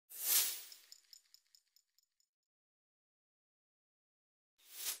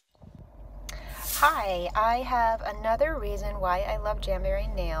Hi, I have another reason why I love Jamberry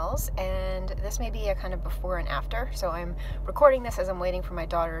nails, and this may be a kind of before and after. So I'm recording this as I'm waiting for my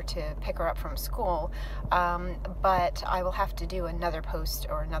daughter to pick her up from school, but I will have to do another post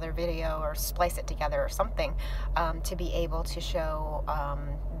or another video or splice it together or something to be able to show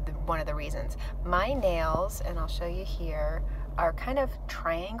one of the reasons. My nails, and I'll show you here, are kind of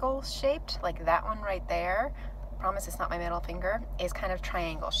triangle shaped, like that one right there. Promise it's not my middle finger, is kind of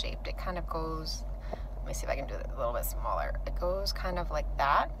triangle shaped. It kind of goes, let me see if I can do it a little bit smaller. It goes kind of like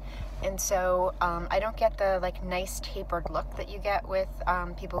that. And so I don't get the like nice tapered look that you get with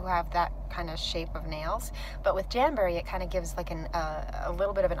people who have that kind of shape of nails. But with Jamberry, it kind of gives like a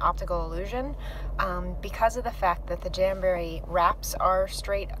little bit of an optical illusion because of the fact that the Jamberry wraps are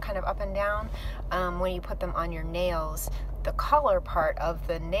straight kind of up and down. When you put them on your nails, the color part of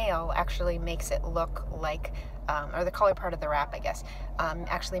the nail actually makes it look like or the color part of the wrap, I guess,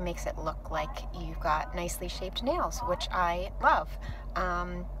 actually makes it look like you've got nicely shaped nails, which I love.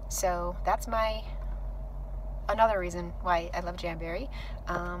 So that's another reason why I love Jamberry,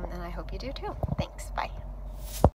 and I hope you do too. Thanks, bye.